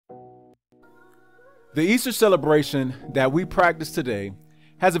The Easter celebration that we practice today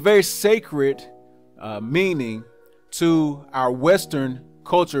has a very sacred meaning to our Western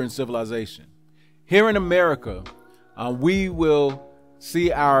culture and civilization. Here in America, we will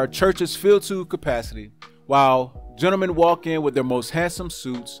see our churches filled to capacity while gentlemen walk in with their most handsome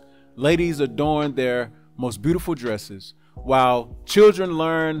suits, ladies adorn their most beautiful dresses, while children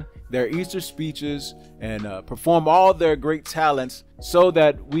learn their Easter speeches and perform all their great talents so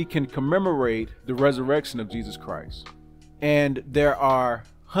that we can commemorate the resurrection of Jesus Christ. And there are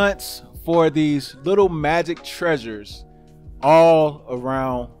hunts for these little magic treasures all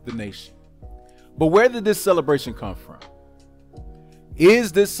around the nation. But where did this celebration come from?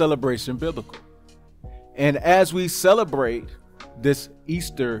 Is this celebration biblical? And as we celebrate this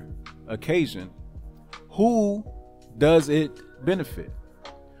Easter occasion, who does it benefit?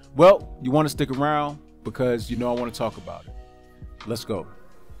 Well, you want to stick around because you know I want to talk about it. Let's go.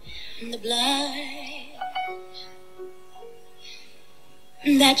 The blood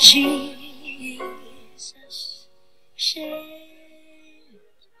that Jesus shed.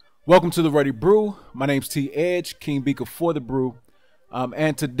 Welcome to the Ready Brew. My name's T. Edge, King Beaker for the Brew.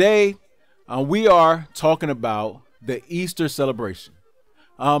 And today we are talking about the Easter celebration.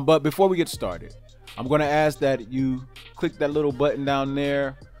 But before we get started, I'm going to ask that you click that little button down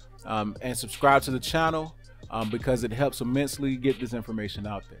there and subscribe to the channel because it helps immensely get this information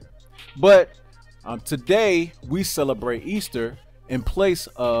out there. But today we celebrate Easter in place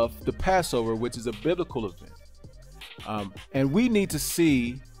of the Passover, which is a biblical event. And we need to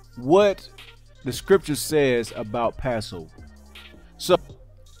see what the scripture says about Passover. So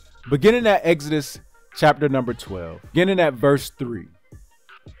beginning at Exodus chapter number 12, beginning at verse 3.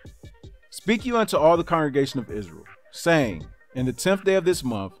 Speak you unto all the congregation of Israel, saying, in the 10th day of this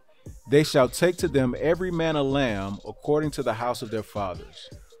month, they shall take to them every man a lamb according to the house of their fathers,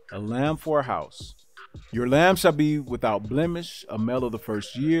 a lamb for a house. Your lamb shall be without blemish, a male of the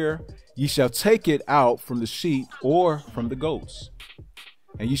first year. Ye shall take it out from the sheep or from the goats.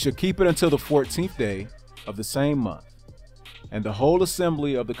 And ye shall keep it until the 14th day of the same month. And the whole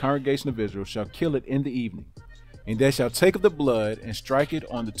assembly of the congregation of Israel shall kill it in the evening. And they shall take of the blood and strike it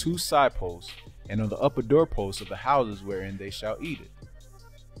on the two side posts and on the upper doorposts of the houses wherein they shall eat it.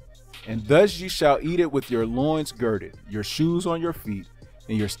 And thus ye shall eat it with your loins girded, your shoes on your feet,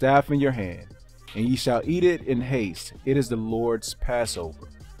 and your staff in your hand. And ye shall eat it in haste. It is the Lord's Passover.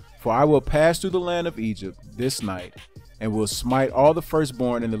 For I will pass through the land of Egypt this night, and will smite all the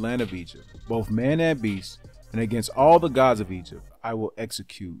firstborn in the land of Egypt, both man and beast, and against all the gods of Egypt I will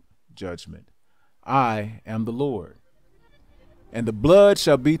execute judgment. I am the Lord. And the blood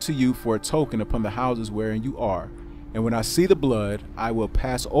shall be to you for a token upon the houses wherein you are. And when I see the blood, I will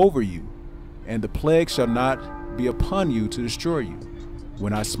pass over you, and the plague shall not be upon you to destroy you,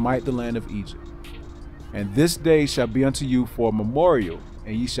 when I smite the land of Egypt. And this day shall be unto you for a memorial,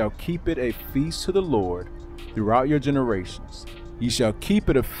 and ye shall keep it a feast to the Lord throughout your generations. Ye shall keep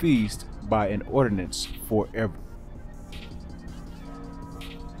it a feast by an ordinance forever.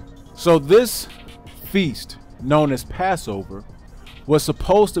 So this feast, known as Passover, was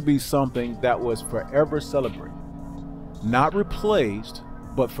supposed to be something that was forever celebrated. Not replaced,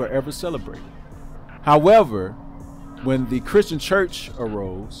 but forever celebrated. However, when the Christian church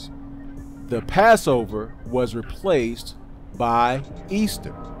arose, the Passover was replaced by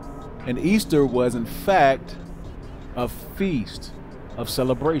Easter. And Easter was in fact a feast of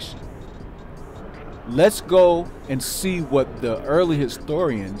celebration. Let's go and see what the early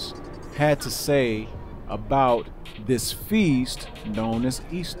historians had to say about this feast known as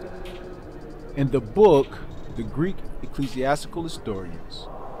Easter. In the book, The Greek Ecclesiastical Historians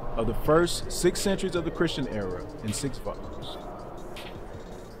of the first 6 centuries of the Christian era, in 6 volumes.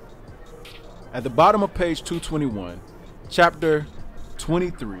 At the bottom of page 221, chapter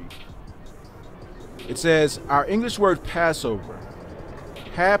 23, it says, our English word Passover,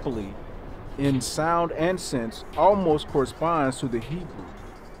 happily in sound and sense, almost corresponds to the Hebrew,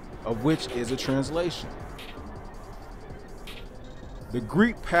 of which is a translation. The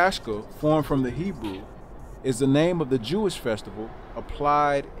Greek Pascha, formed from the Hebrew, is the name of the Jewish festival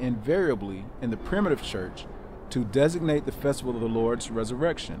applied invariably in the primitive church to designate the festival of the Lord's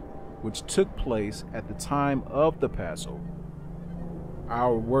resurrection, which took place at the time of the Passover.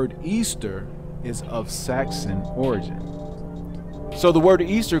 Our word Easter is of Saxon origin. So the word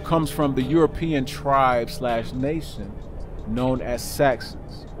Easter comes from the European tribe/nation known as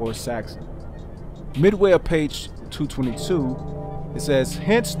Saxons or Saxon. Midway of page 222, it says,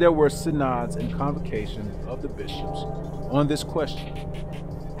 hence there were synods and convocation of the bishops on this question,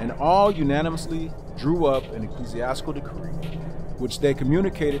 and all unanimously drew up an ecclesiastical decree which they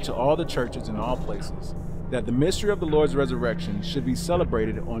communicated to all the churches in all places, that the mystery of the Lord's resurrection should be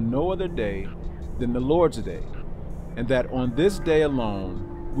celebrated on no other day than the Lord's Day, and that on this day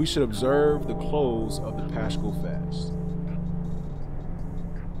alone we should observe the close of the Paschal fast.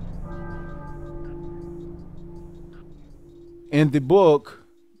 In the book,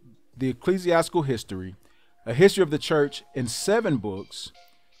 The Ecclesiastical History, a history of the church in 7 books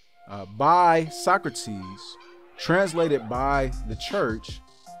by Socrates, translated by the church,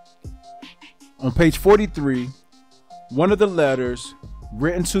 on page 43, one of the letters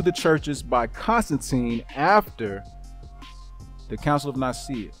written to the churches by Constantine after the Council of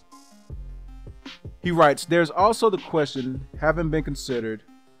Nicaea. He writes, "There's also the question having been considered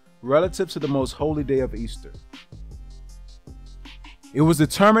relative to the most holy day of Easter. It was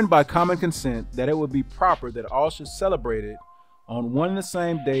determined by common consent that it would be proper that all should celebrate it on one and the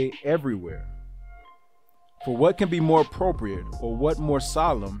same day everywhere. For what can be more appropriate or what more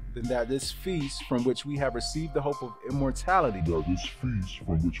solemn than that this feast from which we have received the hope of immortality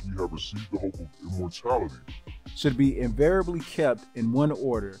should be invariably kept in one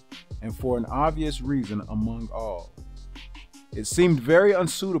order and for an obvious reason among all. It seemed very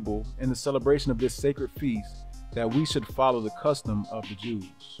unsuitable in the celebration of this sacred feast that we should follow the custom of the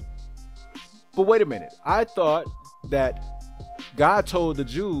Jews." But wait a minute, I thought that God told the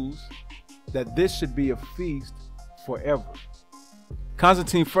Jews that this should be a feast forever.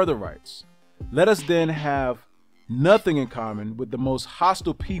 Constantine further writes, "Let us then have nothing in common with the most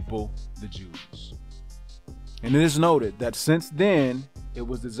hostile people, the Jews. And it is noted that since then it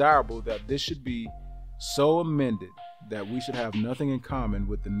was desirable that this should be so amended that we should have nothing in common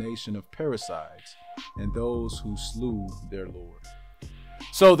with the nation of parricides and those who slew their Lord."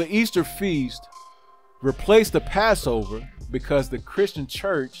 So the Easter feast replaced the Passover because the Christian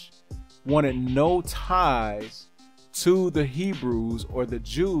church wanted no ties to the Hebrews or the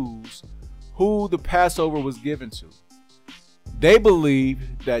Jews who the Passover was given to. They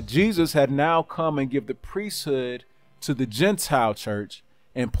believed that Jesus had now come and give the priesthood to the Gentile church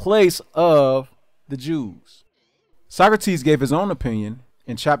in place of the Jews. Socrates gave his own opinion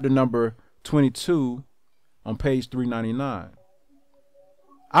in chapter number 22 on page 399.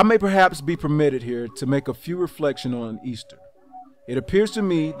 I may perhaps be permitted here to make a few reflections on Easter. It appears to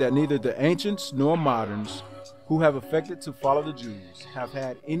me that neither the ancients nor moderns who have affected to follow the Jews have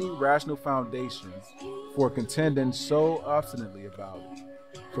had any rational foundation for contending so obstinately about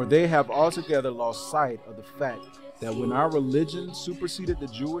it, for they have altogether lost sight of the fact that when our religion superseded the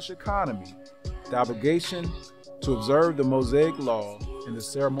Jewish economy, the obligation to observe the Mosaic law and the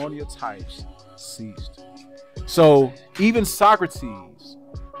ceremonial types ceased. So even Socrates,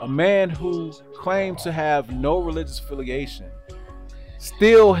 a man who claimed to have no religious affiliation,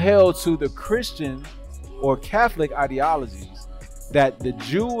 still held to the Christian or Catholic ideologies that the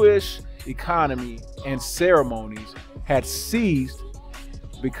Jewish economy and ceremonies had ceased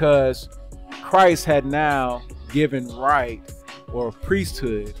because Christ had now given right or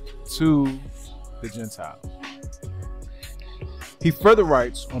priesthood to the Gentiles. He further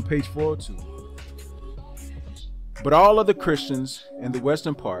writes on page 402, "But all other Christians in the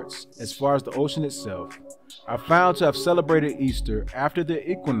western parts, as far as the ocean itself, are found to have celebrated Easter after the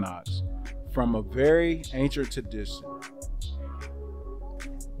equinox from a very ancient tradition.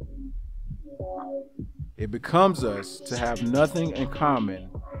 It becomes us to have nothing in common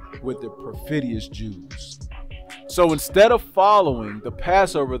with the perfidious Jews." So instead of following the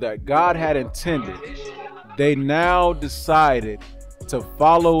Passover that God had intended, they now decided to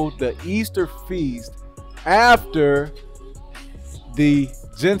follow the Easter feast after the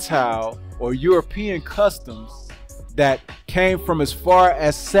Gentile or European customs that came from as far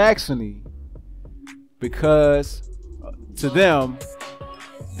as Saxony, because to them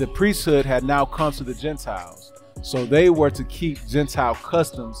the priesthood had now come to the Gentiles, so they were to keep Gentile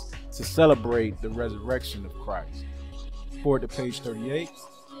customs to celebrate the resurrection of Christ. Forward to page 38.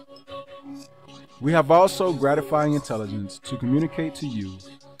 "We have also gratifying intelligence to communicate to you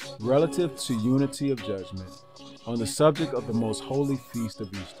relative to unity of judgment on the subject of the most holy feast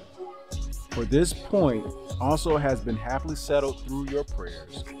of Easter. For this point also has been happily settled through your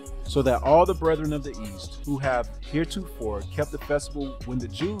prayers, so that all the brethren of the East who have heretofore kept the festival when the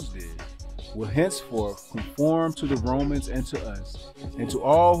Jews did, will henceforth conform to the Romans and to us, and to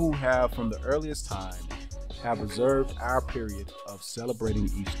all who have from the earliest time have observed our period of celebrating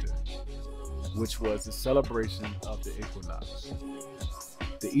Easter, which was the celebration of the equinox.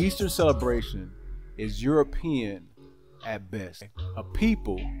 The Easter celebration is European at best, a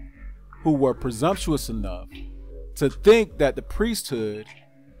people who were presumptuous enough to think that the priesthood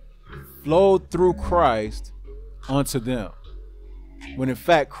flowed through Christ unto them. when in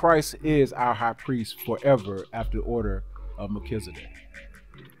fact Christ is our high priest forever after the order of Melchizedek.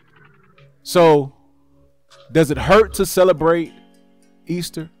 So, does it hurt to celebrate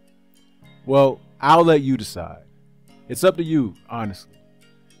Easter? Well, I'll let you decide. It's up to you, honestly.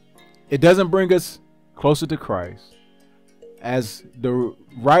 It doesn't bring us closer to Christ. As the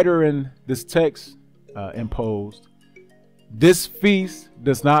writer in this text imposed, this feast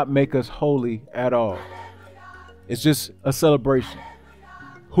does not make us holy at all. It's just a celebration.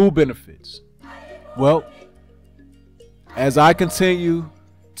 Who benefits? Well, as I continue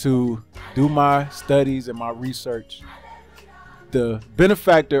to do my studies and my research, the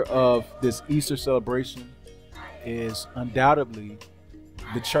benefactor of this Easter celebration is undoubtedly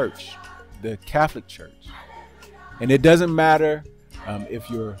the church, the Catholic Church. And it doesn't matter if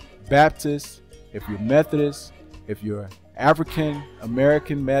you're Baptist, if you're Methodist, if you're African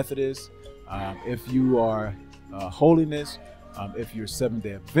American Methodist, if you are Holiness, if you're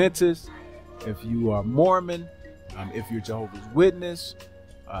Seventh-day Adventist, if you are Mormon, if you're Jehovah's Witness,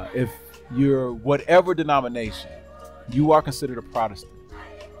 if you're whatever denomination, you are considered a Protestant.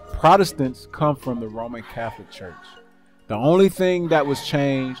 Protestants come from the Roman Catholic Church. The only thing that was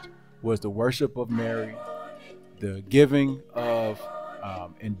changed was the worship of Mary, the giving of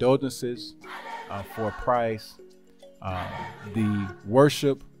indulgences for a price, the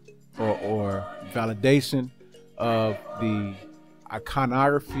worship or validation of the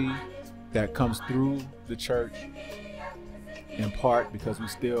iconography that comes through the church, in part because we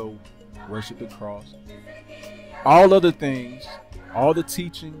still worship the cross. All other things, all the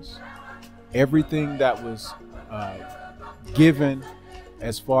teachings, everything that was given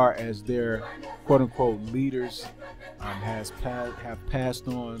as far as their quote-unquote leaders have passed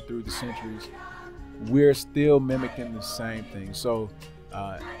on through the centuries, we're still mimicking the same thing. So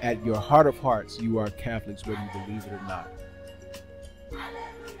at your heart of hearts, you are Catholics, whether you believe it or not.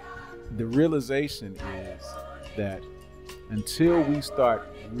 The realization is that until we start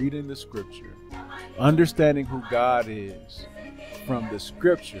reading the scripture, understanding who God is from the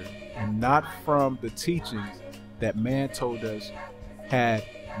scripture and not from the teachings that man told us had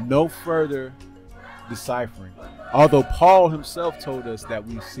no further deciphering. Although Paul himself told us that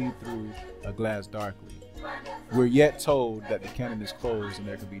we see through a glass darkly, we're yet told that the canon is closed and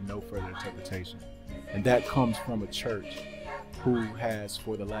there can be no further interpretation. And that comes from a church who has,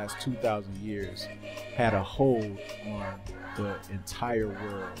 for the last 2,000 years, had a hold on the entire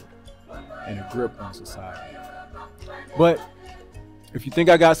world and a grip on society. But if you think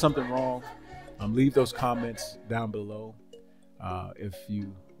I got something wrong, leave those comments down below. If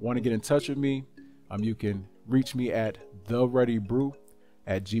you want to get in touch with me, you can reach me at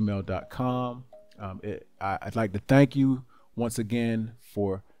thereadybrew@gmail.com. I'd like to thank you once again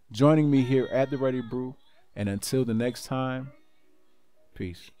for joining me here at The Ready Brew. And until the next time,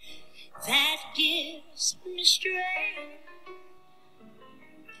 peace. That gives me strength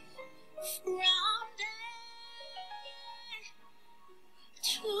from